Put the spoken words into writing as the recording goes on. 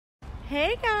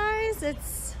Hey guys,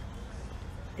 it's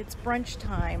brunch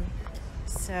time.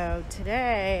 So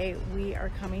today we are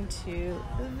coming to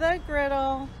the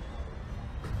Griddle.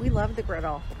 We love the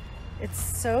Griddle. It's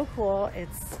so cool.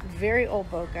 It's very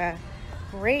old Boca.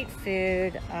 Great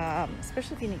food,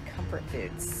 especially if you need comfort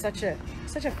food. It's such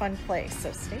a fun place.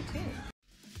 So stay tuned.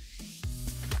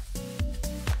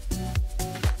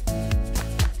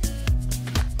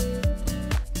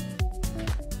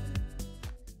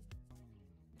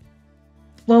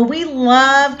 Well, we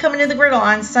love coming to the Griddle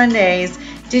on Sundays.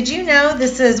 Did you know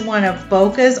this is one of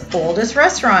Boca's oldest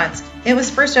restaurants? It was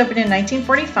first opened in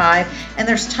 1945, and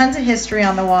there's tons of history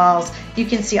on the walls. You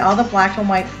can see all the black and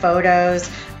white photos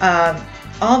of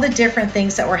all the different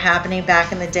things that were happening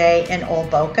back in the day in old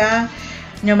Boca.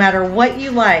 No matter what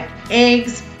you like,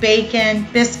 eggs, bacon,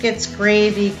 biscuits,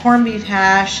 gravy, corned beef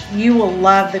hash, you will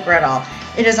love the Griddle.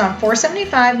 It is on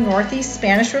 475 Northeast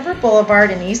Spanish River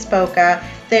Boulevard in East Boca.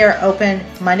 They are open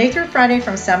Monday through Friday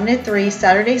from 7 to 3,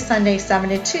 Saturday, Sunday 7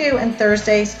 to 2, and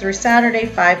Thursdays through Saturday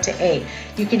 5 to 8.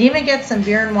 You can even get some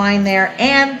beer and wine there,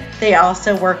 and they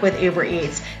also work with Uber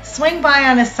Eats. Swing by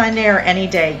on a Sunday or any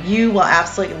day. You will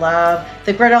absolutely love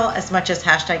the Griddle as much as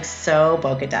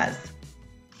 #SoBoca does.